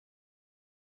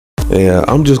Yeah,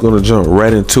 I'm just gonna jump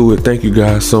right into it. Thank you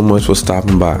guys so much for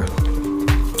stopping by.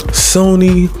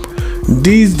 Sony,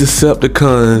 these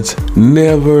Decepticons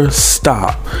never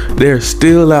stop. They're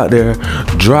still out there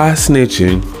dry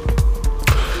snitching,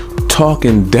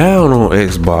 talking down on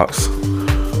Xbox,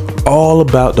 all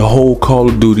about the whole Call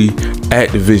of Duty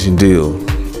Activision deal.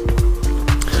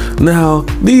 Now,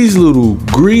 these little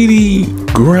greedy,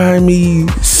 grimy,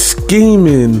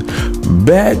 scheming,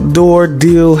 backdoor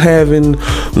deal having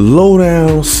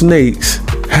lowdown snakes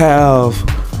have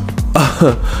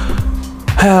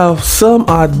some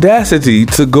audacity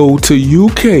to go to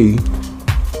UK,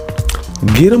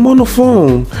 get them on the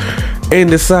phone, and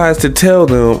decides to tell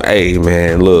them, hey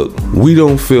man, look, we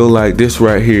don't feel like this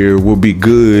right here will be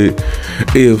good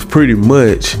if pretty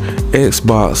much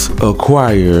Xbox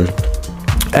acquire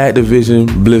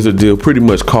Activision Blizzard deal, pretty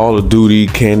much Call of Duty,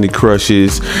 Candy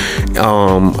Crushes,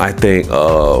 I think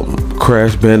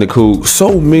Crash Bandicoot,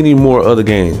 so many more other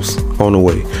games on the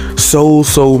way, so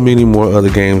many more other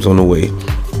games on the way.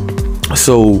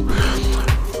 So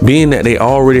being that they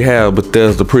already have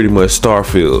Bethesda, pretty much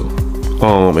Starfield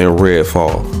and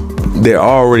Redfall, they're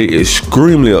already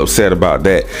extremely upset about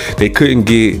that. They couldn't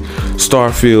get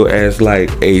Starfield as like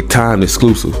a time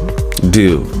exclusive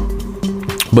deal.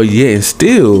 But yet and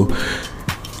still,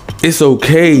 it's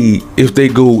okay if they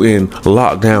go and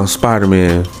lock down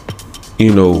Spider-Man,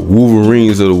 you know,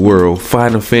 Wolverines of the world,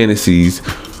 Final Fantasies,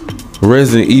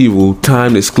 Resident Evil,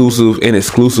 timed exclusive and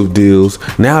exclusive deals.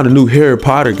 Now the new Harry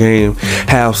Potter game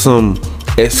have some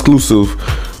exclusive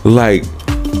like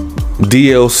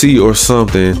DLC or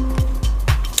something,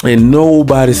 and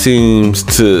nobody seems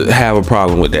to have a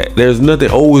problem with that. There's nothing,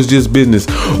 always just business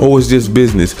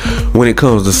when it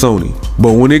comes to Sony.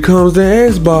 But when it comes to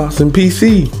Xbox and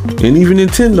PC and even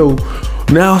Nintendo,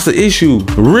 now it's an issue.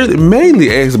 Really, mainly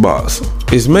Xbox.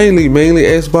 It's mainly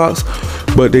Xbox,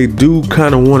 but they do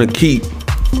kind of want to keep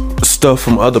stuff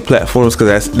from other platforms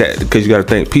because you got to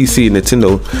think PC and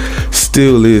Nintendo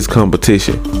still is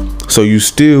competition. So you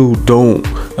still don't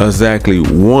exactly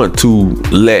want to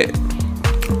let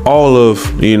all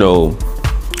of, you know,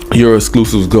 your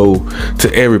exclusives go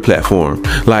to every platform.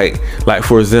 Like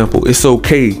for example, it's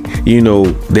okay, you know,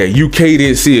 that UK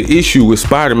didn't see an issue with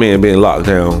Spider-Man being locked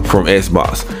down from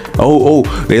Xbox. Oh,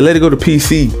 they let it go to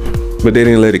PC, but they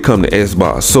didn't let it come to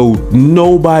Xbox. So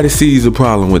nobody sees a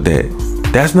problem with that.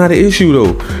 That's not an issue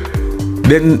though.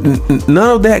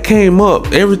 None of that came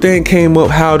up. Everything came up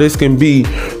how this can be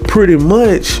pretty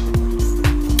much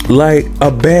like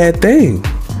a bad thing.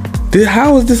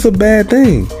 How is this a bad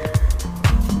thing?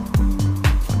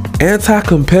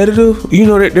 Anti-competitive? You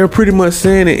know that they're pretty much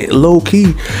saying it low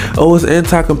key. Oh, it's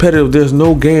anti-competitive. There's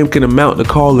no game can amount to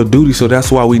Call of Duty, so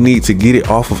that's why we need to get it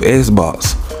off of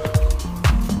Xbox.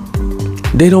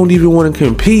 They don't even want to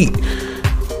compete.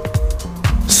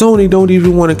 Sony don't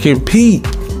even want to compete.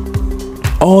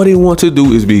 All they want to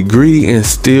do is be greedy and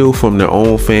steal from their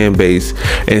own fan base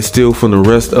and steal from the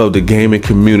rest of the gaming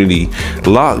community.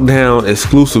 Lock down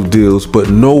exclusive deals, but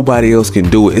nobody else can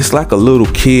do it. It's like a little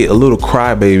kid, a little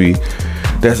crybaby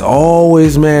that's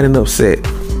always mad and upset.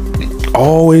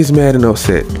 Always mad and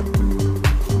upset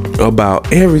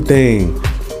about everything.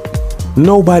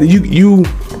 Nobody, you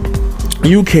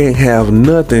can't have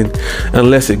nothing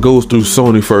unless it goes through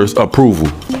Sony first approval.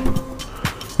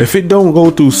 If it don't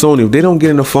go through Sony, if they don't get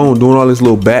in the phone doing all these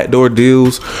little backdoor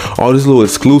deals, all these little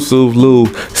exclusive little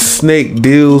snake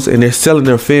deals, and they're selling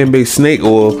their fan base snake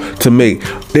oil to make,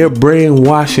 they're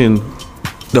brainwashing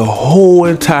the whole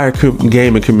entire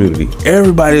gaming community.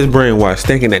 Everybody is brainwashed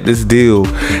thinking that this deal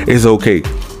is okay,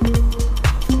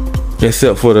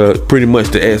 except for the pretty much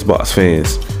the Xbox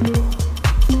fans.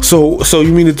 So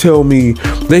you mean to tell me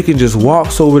they can just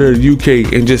walk over there to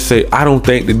UK and just say, I don't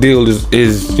think the deal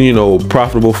is you know,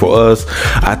 profitable for us.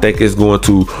 I think it's going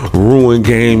to ruin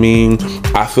gaming.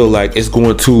 I feel like it's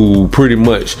going to pretty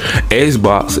much,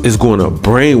 Xbox is going to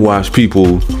brainwash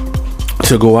people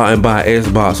to go out and buy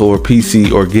Xbox or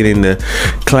PC or get in the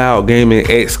cloud gaming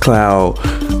xCloud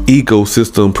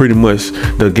ecosystem, pretty much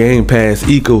the Game Pass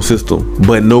ecosystem,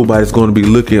 but nobody's going to be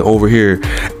looking over here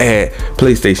at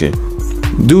PlayStation.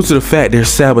 Due to the fact they're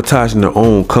sabotaging their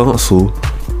own console,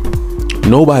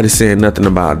 nobody's saying nothing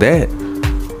about that.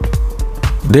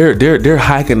 They're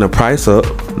hiking the price up.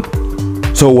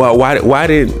 So why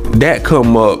didn't that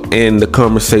come up in the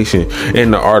conversation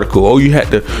in the article? Oh, you had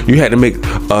to make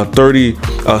a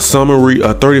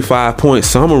 35-point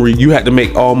summary. You had to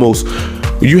make almost,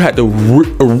 you had to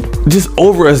just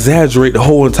over exaggerate the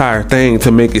whole entire thing to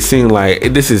make it seem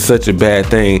like this is such a bad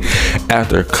thing,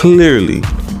 after clearly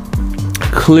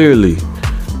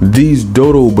these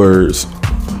dodo birds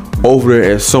over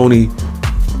there at Sony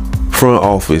front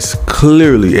office,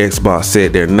 clearly Xbox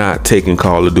said they're not taking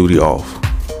Call of Duty off.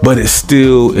 But it's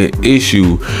still an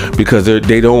issue because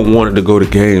they don't want it to go to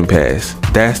Game Pass.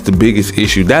 That's the biggest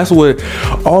issue. That's what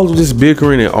all of this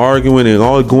bickering and arguing and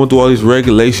all going through all these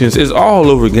regulations is all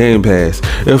over Game Pass.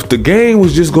 If the game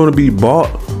was just going to be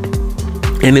bought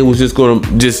and it was just going to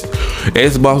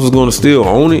Xbox was going to still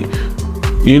own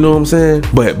it, you know what I'm saying?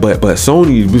 But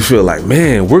Sony, we feel like,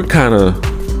 man, we're kind of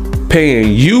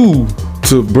paying you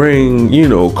to bring, you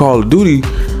know, Call of Duty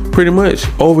pretty much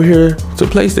over here to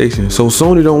PlayStation. So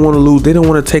Sony don't want to lose. They don't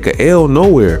want to take a L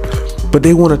nowhere, but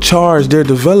they want to charge their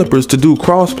developers to do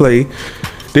crossplay.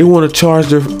 They want to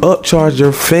upcharge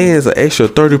their fans an extra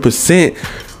 30%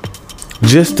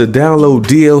 just to download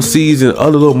DLCs and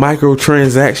other little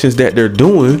microtransactions that they're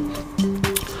doing.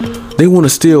 They want to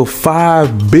steal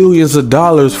 $5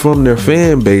 billion from their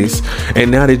fan base,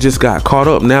 and now they just got caught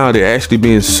up. Now they're actually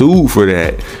being sued for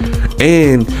that,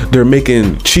 and they're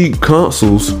making cheap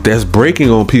consoles that's breaking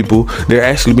on people. They're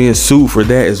actually being sued for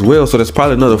that as well. So that's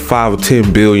probably another 5 or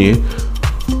 10 billion.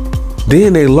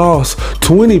 Then they lost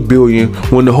 20 billion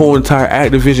when the whole entire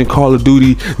Activision Call of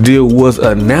Duty deal was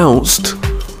announced.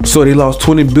 So they lost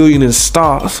 20 billion in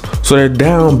stocks. So they're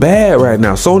down bad right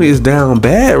now. Sony is down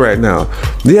bad right now.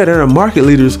 Yeah, they're the market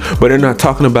leaders, but they're not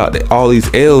talking about all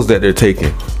these L's that they're taking.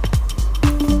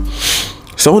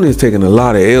 Sony is taking a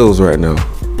lot of L's right now.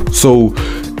 So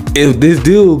if this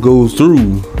deal goes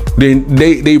through, then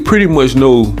they pretty much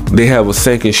know they have a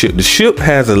sinking ship. The ship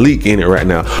has a leak in it right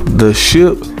now. The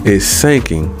ship is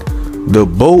sinking. The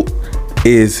boat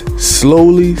is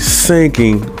slowly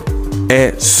sinking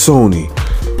at Sony.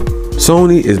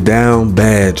 Sony is down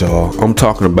bad, y'all. I'm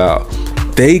talking about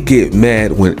they get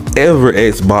mad whenever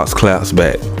Xbox claps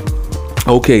back.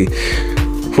 Okay,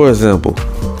 for example,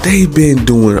 they've been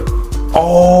doing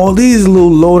all these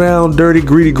little low down, dirty,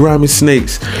 greedy, grimy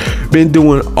snakes. Been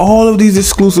doing all of these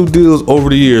exclusive deals over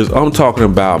the years. I'm talking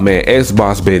about, man,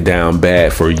 Xbox been down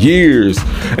bad for years,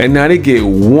 and now they get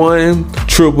one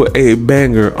AAA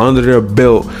banger under their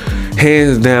belt,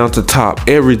 hands down to top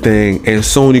everything, and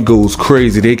Sony goes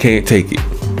crazy. They can't take it.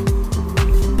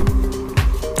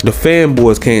 The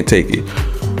fanboys can't take it.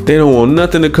 They don't want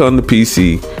nothing to come to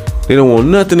PC. They don't want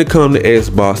nothing to come to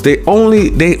Xbox. They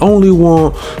only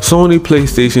want Sony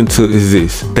PlayStation to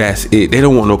exist. That's it. They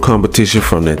don't want no competition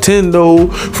from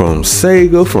Nintendo, from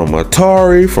Sega, from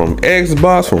Atari, from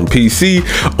Xbox, from PC.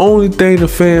 Only thing the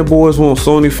fanboys want,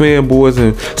 Sony fanboys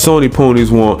and Sony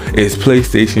ponies want, is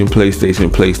PlayStation, PlayStation,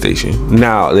 PlayStation.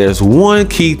 Now, there's one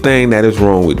key thing that is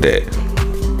wrong with that.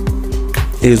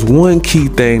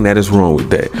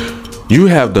 You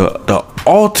have the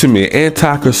ultimate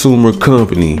anti-consumer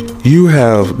company. You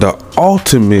have the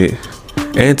ultimate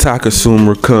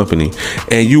anti-consumer company,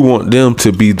 and you want them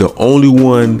to be the only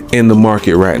one in the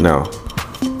market right now.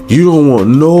 You don't want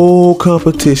no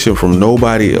competition from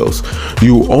nobody else.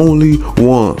 You only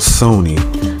want Sony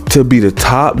to be the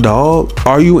top dog.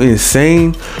 Are you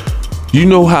insane? You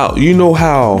know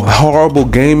how horrible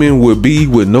gaming would be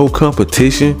with no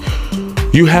competition?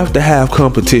 You have to have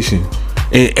competition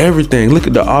in everything. Look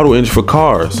at the auto engine for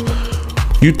cars.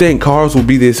 You think cars will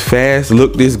be this fast,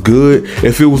 look this good,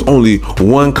 if it was only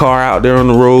one car out there on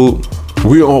the road?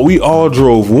 We all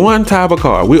drove one type of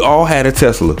car. We all had a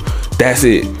Tesla. That's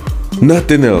it.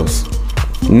 Nothing else.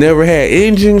 Never had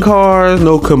engine cars,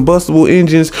 no combustible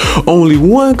engines. Only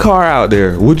one car out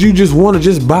there. Would you just want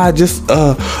to buy just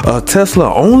a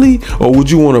Tesla only, or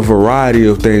would you want a variety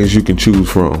of things you can choose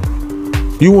from?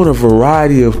 You want a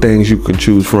variety of things you can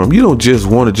choose from. You don't just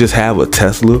want to have a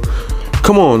Tesla.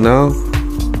 Come on now.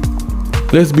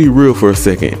 Let's be real for a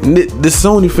second. The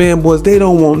Sony fanboys, they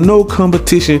don't want no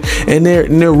competition, and they're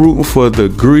rooting for the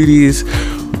greediest,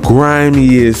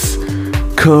 grimiest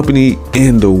company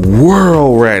in the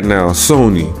world right now,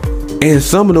 Sony. And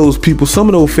some of those people, some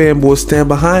of those fanboys stand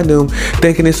behind them,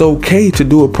 thinking it's okay to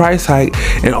do a price hike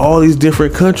in all these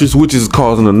different countries, which is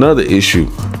causing another issue.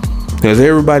 Because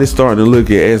everybody's starting to look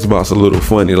at Xbox a little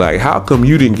funny, like, how come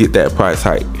you didn't get that price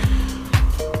hike?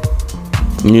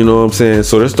 You know what I'm saying?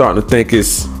 So they're starting to think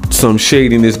it's some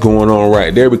shadiness going on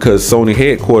right there, because Sony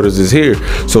headquarters is here.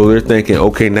 So they're thinking,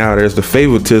 okay, now there's the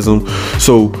favoritism.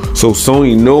 So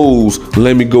Sony knows,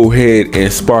 let me go ahead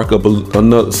and spark up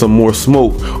some more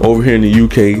smoke over here in the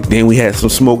UK. Then we had some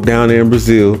smoke down there in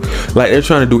Brazil. Like, they're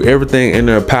trying to do everything in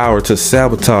their power to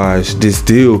sabotage this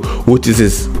deal, which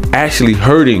is actually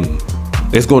hurting.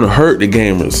 It's going to hurt the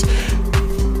gamers,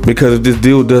 because if this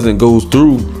deal doesn't go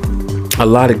through, a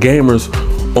lot of gamers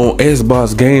on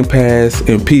Xbox Game Pass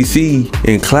and PC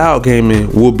and cloud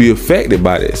gaming will be affected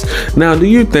by this. Now, do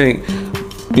you think,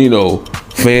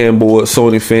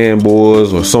 Sony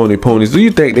fanboys or Sony ponies, do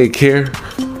you think they care?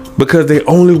 Because they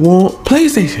only want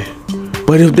PlayStation.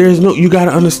 But if there's no, you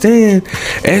gotta understand,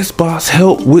 Xbox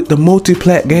help with the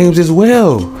multi-plat games as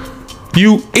well.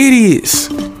 You idiots.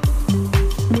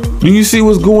 Do you see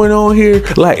what's going on here?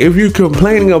 Like, if you're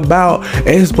complaining about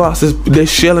Xbox, they're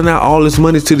shelling out all this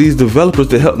money to these developers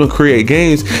to help them create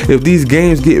games. If these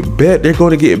games get better, they're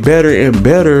going to get better and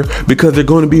better because they're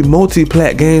going to be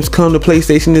multi-plat games come to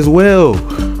PlayStation as well.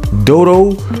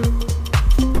 Dodo.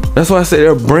 That's why I say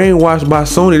they're brainwashed by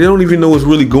Sony. They don't even know what's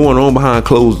really going on behind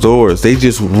closed doors. They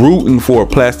just rooting for a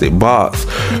plastic box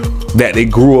that they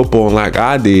grew up on like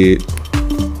I did.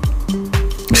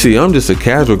 See, I'm just a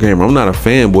casual gamer. I'm not a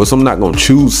fanboy, so I'm not gonna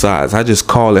choose sides. I just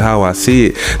call it how I see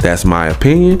it. That's my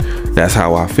opinion. That's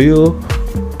how I feel.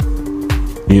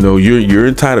 You know, you're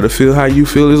entitled to feel how you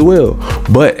feel as well.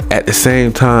 But at the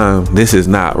same time, this is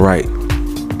not right.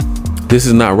 This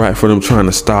is not right for them trying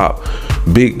to stop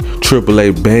big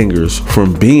AAA bangers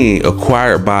from being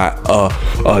acquired by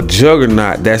a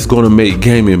juggernaut that's gonna make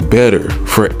gaming better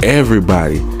for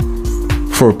everybody.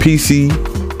 For PC,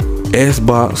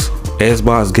 Xbox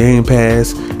Game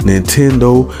Pass,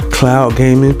 Nintendo, cloud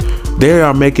gaming, they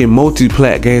are making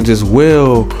multi-plat games as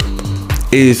well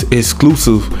as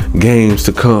exclusive games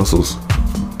to consoles.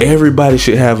 Everybody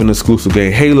should have an exclusive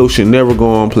game. Halo should never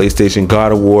go on PlayStation.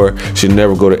 God of War should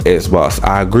never go to Xbox.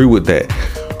 I agree with that.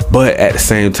 But at the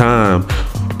same time,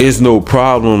 it's no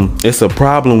problem. It's a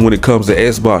problem when it comes to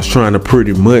Xbox trying to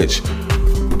pretty much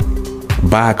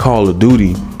buy Call of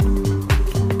Duty.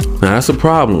 Now that's a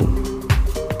problem.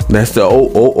 That's the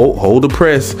hold the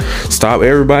press. Stop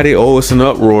everybody. It's an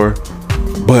uproar.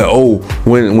 But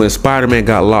when Spider-Man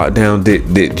got locked down,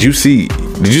 did you see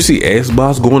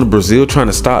Xbox going to Brazil trying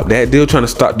to stop that deal?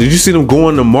 Did you see them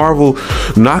going to Marvel,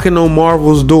 knocking on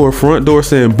Marvel's front door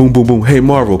saying boom boom boom, hey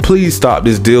Marvel, please stop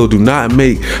this deal. Do not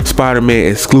make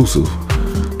Spider-Man exclusive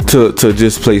to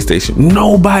just PlayStation.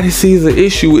 Nobody sees an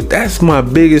issue with. That's my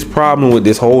biggest problem with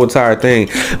this whole entire thing.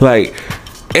 Like,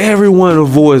 everyone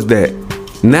avoids that.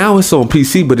 Now it's on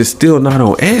PC, but it's still not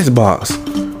on Xbox.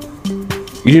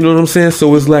 You know what I'm saying?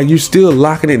 So it's like you're still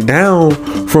locking it down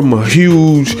from a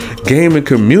huge gaming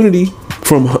community,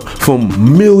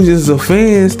 from millions of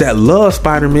fans that love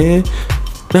Spider-Man.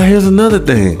 Now here's another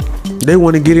thing. They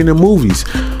want to get into movies.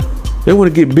 They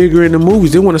want to get bigger in the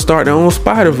movies. They want to start their own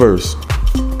Spider-Verse.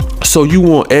 So you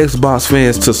want Xbox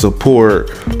fans to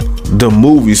support the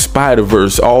movie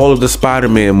Spider-Verse, all of the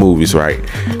Spider-Man movies, right?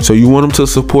 So you want them to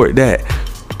support that.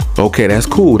 Okay, that's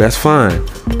cool, that's fine.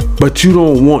 But you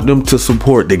don't want them to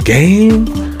support the game?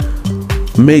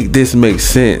 Make this make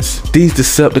sense. These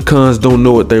Decepticons don't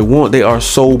know what they want. They are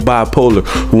so bipolar.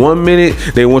 1 minute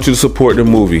they want you to support the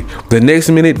movie. The next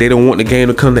minute they don't want the game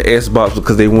to come to Xbox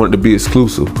because they want it to be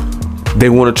exclusive. They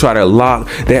want to try to lock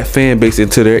that fan base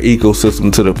into their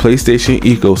ecosystem, to the PlayStation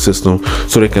ecosystem,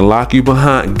 so they can lock you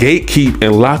behind, gatekeep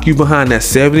and lock you behind that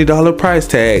 $70 price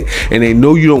tag. And they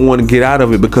know you don't want to get out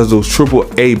of it because those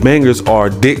AAA bangers are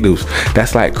addictive.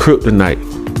 That's like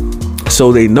kryptonite.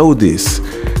 So they know this.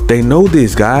 They know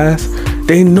this, guys.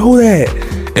 They know that.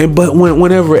 And but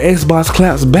whenever Xbox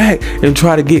claps back and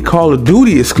try to get Call of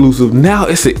Duty exclusive, now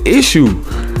it's an issue.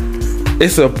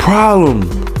 It's a problem.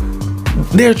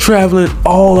 They're traveling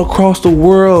all across the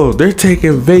world. They're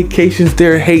taking vacations.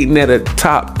 They're hating at a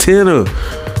top 10er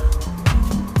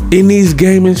in these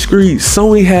gaming streets.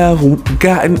 Sony have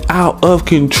gotten out of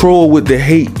control with the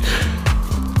hate.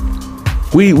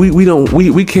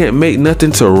 We can't make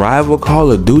nothing to rival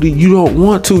Call of Duty. You don't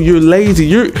want to. You're lazy.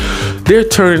 They're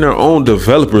turning their own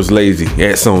developers lazy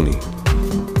at Sony.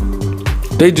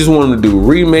 They just want them to do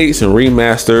remakes and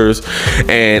remasters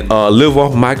and live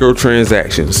off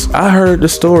microtransactions. I heard the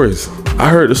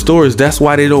stories. That's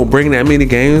why they don't bring that many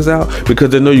games out,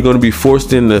 because they know you're going to be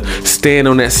forced into stand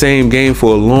on that same game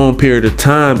for a long period of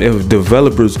time if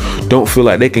developers don't feel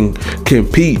like they can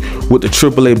compete with the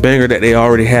AAA banger that they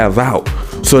already have out.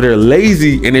 So they're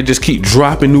lazy and they just keep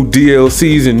dropping new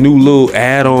DLCs and new little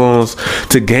add-ons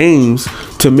to games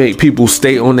to make people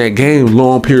stay on that game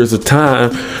long periods of time.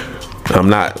 I'm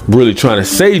not really trying to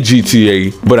say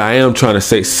GTA, but I am trying to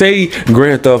say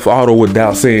Grand Theft Auto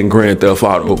without saying Grand Theft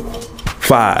Auto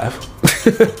 5.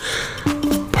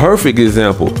 Perfect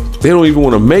example. They don't even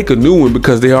want to make a new one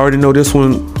because they already know this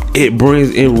one, it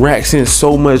racks in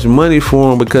so much money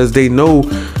for them, because they know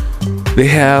they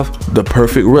have the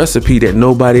perfect recipe that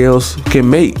nobody else can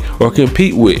make or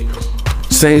compete with.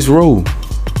 Saints Row,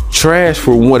 trash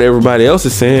for what everybody else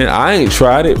is saying. I ain't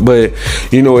tried it, but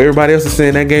you know, everybody else is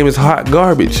saying that game is hot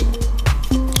garbage.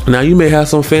 Now you may have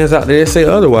some fans out there that say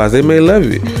otherwise. They may love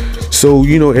it. So,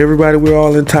 you know, everybody, we're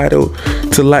all entitled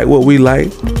to like what we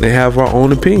like and have our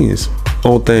own opinions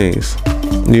on things,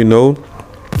 you know.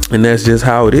 And that's just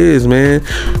how it is, man.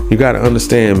 You got to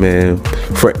understand, man,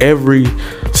 for every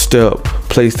step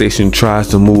PlayStation tries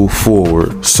to move forward,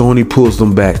 Sony pulls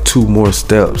them back 2 more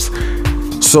steps.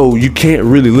 So you can't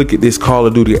really look at this Call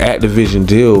of Duty Activision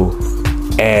deal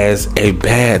as a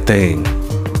bad thing.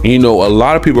 You know, a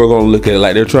lot of people are going to look at it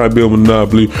like they're trying to build a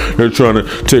monopoly. They're trying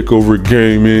to take over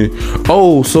gaming.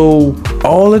 Oh, so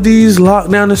all of these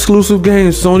lockdown exclusive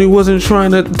games, Sony wasn't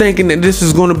thinking that this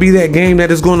is going to be that game that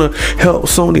is going to help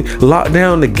Sony lock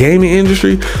down the gaming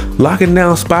industry, locking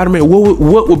down Spider-Man.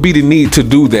 What would be the need to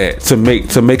do that, to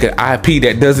make an IP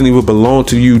that doesn't even belong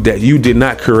to you, that you did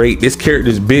not create? This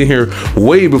character's been here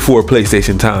way before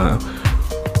PlayStation time.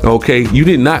 Okay, you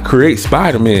did not create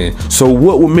Spider-Man. So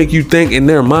what would make you think in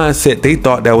their mindset they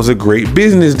thought that was a great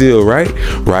business deal, right?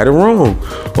 Right or wrong?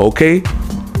 Okay,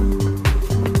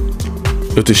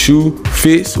 if the shoe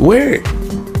fits, wear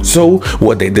it. So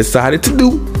what they decided to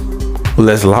do,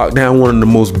 let's lock down one of the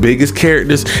most biggest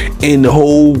characters in the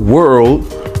whole world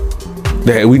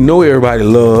that we know everybody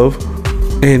love,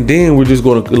 and then we're just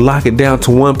going to lock it down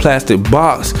to one plastic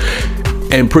box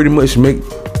and pretty much make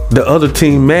the other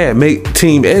team mad, make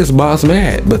Team Xbox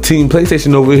mad, but Team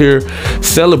PlayStation over here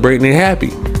celebrating and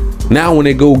happy. Now when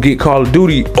they go get Call of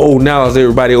Duty, oh, now is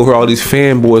everybody over here, all these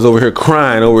fanboys over here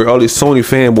crying, over all these Sony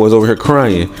fanboys over here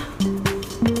crying.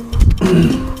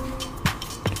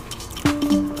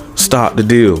 Stop the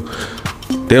deal.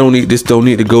 They don't need this, don't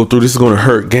need to go through. This is going to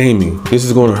hurt gaming. This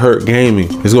is going to hurt gaming.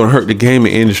 It's going to hurt the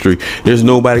gaming industry. There's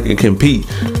nobody can compete,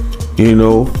 you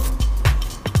know.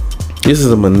 This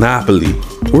is a monopoly.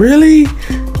 Really?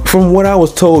 From what I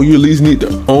was told, you at least need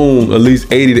to own at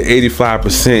least 80 to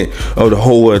 85% of the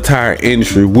whole entire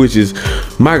industry, which is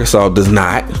Microsoft does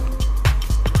not.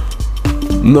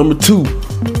 Number 2,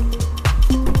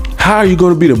 how are you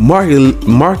going to be the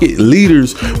market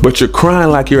leaders, but you're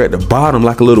crying like you're at the bottom,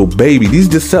 like a little baby? These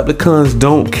Decepticons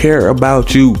don't care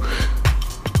about you.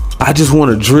 I just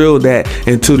want to drill that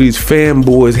into these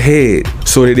fanboys' head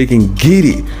so that they can get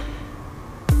it.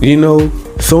 You know,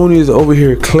 Sony is over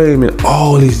here claiming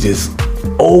all these, just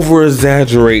over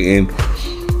exaggerating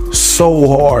so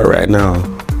hard right now.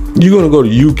 You're gonna go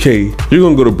to UK, you're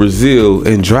gonna go to Brazil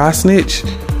and dry snitch?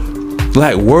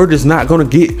 Like, word is not gonna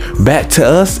get back to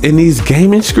us in these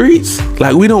gaming streets?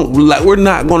 Like, we're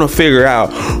not gonna figure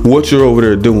out what you're over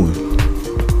there doing.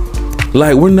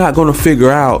 Like, we're not gonna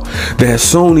figure out that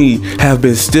Sony have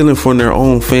been stealing from their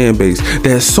own fan base.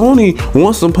 That Sony,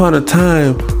 once upon a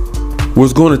time,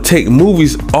 was going to take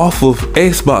movies off of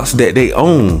Xbox that they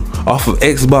own, off of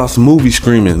Xbox movie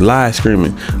streaming, live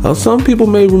streaming. Some people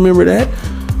may remember that,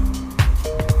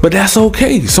 but that's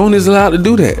okay. Sony's allowed to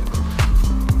do that.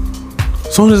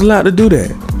 Sony's allowed to do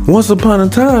that. Once upon a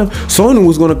time, Sony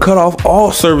was going to cut off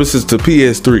all services to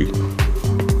PS3,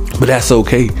 but that's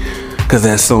okay, because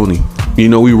that's Sony. You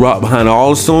know, we rock behind all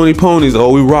the Sony ponies.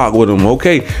 Oh, we rock with them.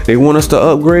 Okay, they want us to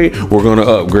upgrade, we're going to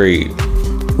upgrade.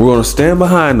 We're going to stand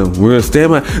behind them. We're going to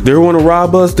stand behind. They want to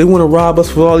rob us. They want to rob us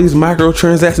for all these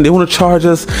microtransactions. They want to charge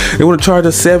us. They want to charge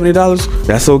us $70.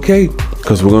 That's okay,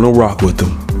 because we're going to rock with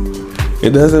them.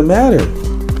 It doesn't matter.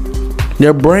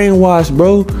 They're brainwashed,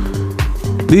 bro.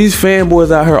 These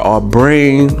fanboys out here are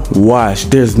brainwashed.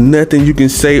 There's nothing you can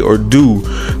say or do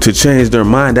to change their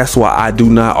mind. That's why I do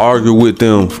not argue with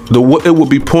them. It would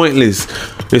be pointless.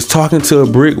 It's talking to a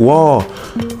brick wall.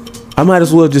 I might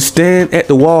as well just stand at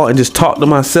the wall and just talk to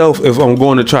myself if I'm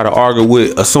going to try to argue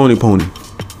with a Sony pony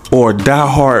or a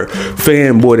diehard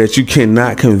fanboy that you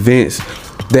cannot convince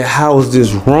that how is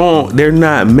this wrong. They're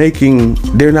not making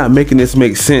this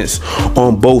make sense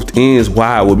on both ends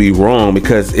why it would be wrong,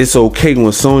 because it's okay when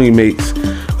Sony makes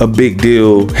a big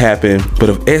deal happen, but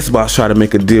if Xbox try to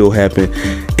make a deal happen,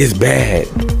 it's bad.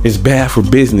 It's bad for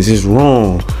business. It's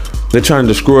wrong. They're trying to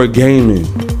destroy gaming.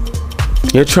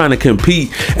 They're trying to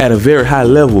compete at a very high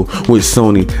level, which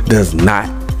Sony does not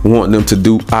want them to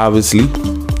do, obviously.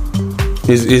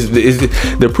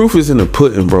 The proof is in the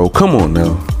pudding, bro. Come on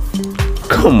now.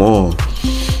 Come on.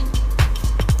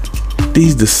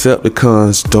 These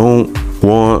Decepticons don't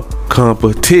want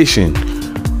competition.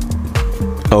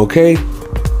 Okay?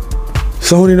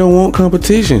 Sony don't want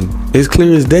competition. It's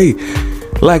clear as day.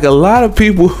 Like, a lot of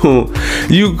people,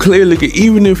 you clearly can,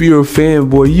 even if you're a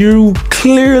fanboy, you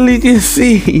clearly can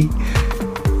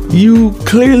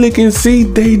see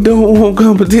they don't want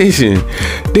competition.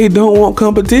 They don't want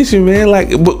competition, man. Like,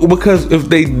 because if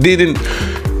they didn't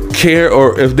care,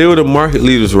 or if they were the market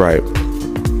leaders, right?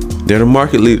 They're the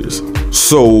market leaders.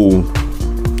 So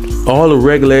all the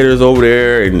regulators over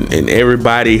there and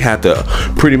everybody have to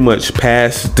pretty much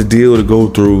pass the deal to go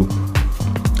through.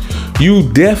 you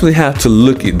definitely have to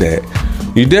look at that.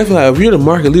 You definitely, if you're the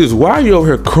market leaders, why are you over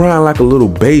here crying like a little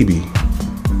baby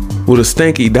with a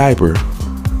stanky diaper?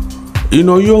 You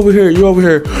know, you over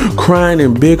here crying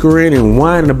and bickering and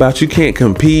whining about you can't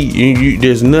compete.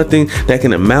 There's nothing that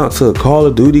can amount to a Call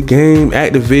of Duty game.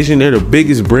 Activision, they're the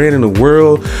biggest brand in the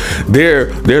world.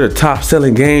 They're the top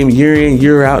selling game year in,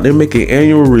 year out. They're making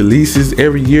annual releases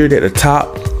every year. They're at the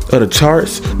top of the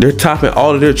charts. They're topping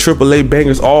all of their AAA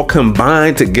bangers all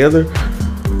combined together.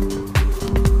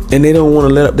 And they don't want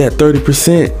to let up that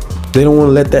 30%. They don't want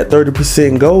to let that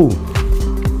 30% go.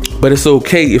 But it's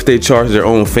okay if they charge their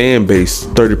own fan base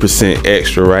 30%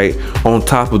 extra, right? On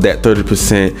top of that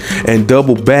 30%, and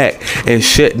double back and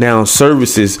shut down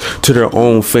services to their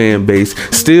own fan base.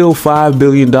 Steal $5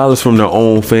 billion from their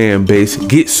own fan base.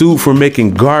 Get sued for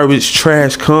making garbage,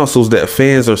 trash consoles that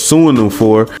fans are suing them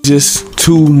for. Just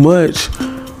too much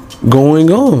going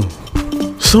on.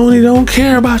 Sony don't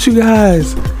care about you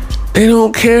guys. They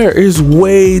don't care. It's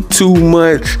way too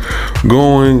much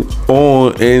going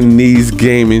on in these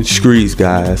gaming streets,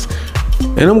 guys.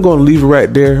 And I'm gonna leave it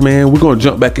right there, man. We're gonna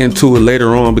jump back into it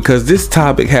later on because this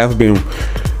topic has been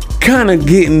kind of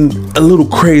getting a little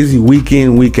crazy week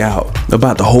in, week out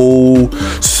about the whole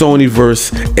Sony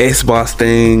versus Xbox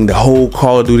thing, the whole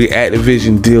Call of Duty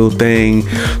Activision deal thing.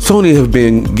 Sony have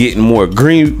been getting more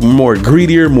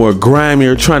greedier, more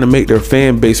grimier, trying to make their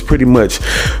fan base pretty much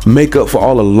make up for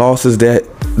all the losses that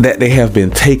they have been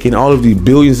taking, all of the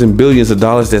billions and billions of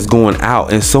dollars that's going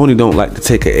out, and Sony don't like to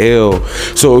take a L.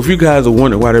 So if you guys are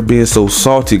wondering why they're being so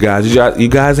salty, guys, you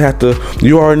guys have to,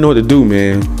 you already know what to do,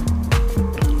 man.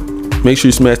 Make sure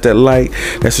you smash that like,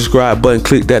 that subscribe button,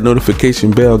 click that notification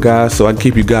bell, guys, so I can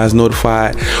keep you guys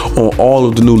notified on all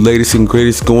of the new latest and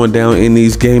greatest going down in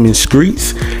these gaming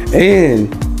streets.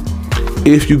 And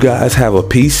if you guys have a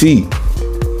PC,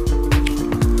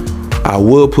 I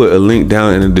will put a link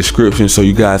down in the description so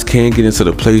you guys can get into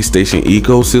the PlayStation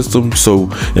ecosystem. So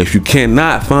if you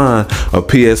cannot find a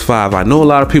PS5, I know a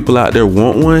lot of people out there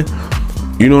want one.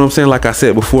 You know what I'm saying? Like I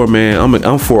said before, man,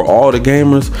 I'm for all the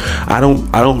gamers. I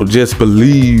don't just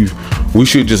believe we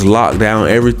should just lock down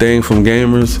everything from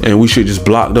gamers and we should just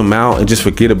block them out and just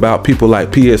forget about people like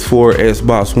PS4,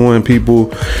 Xbox One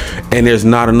people, and there's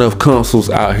not enough consoles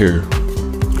out here.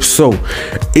 So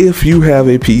if you have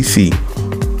a PC,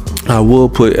 I will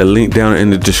put a link down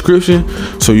in the description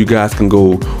so you guys can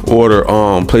go order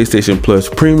PlayStation Plus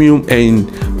Premium,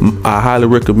 and I highly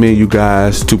recommend you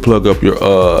guys to plug up your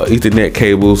Ethernet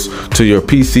cables to your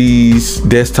PCs,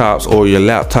 desktops, or your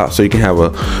laptops so you can have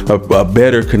a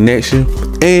better connection.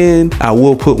 And I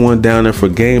will put one down there for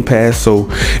Game Pass, so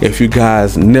if you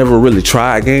guys never really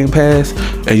tried Game Pass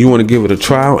and you want to give it a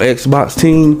try on Xbox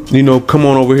Team, you know, come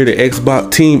on over here to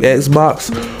Xbox Team Xbox,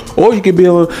 or you can be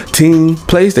on Team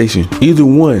PlayStation, either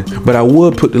one. But I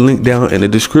would put the link down in the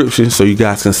description so you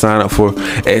guys can sign up for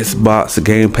Xbox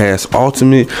Game Pass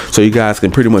Ultimate, so you guys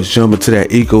can pretty much jump into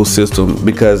that ecosystem,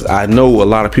 because I know a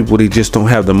lot of people, they just don't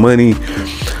have the money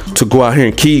to go out here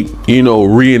and keep, you know,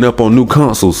 re-ing up on new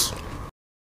consoles.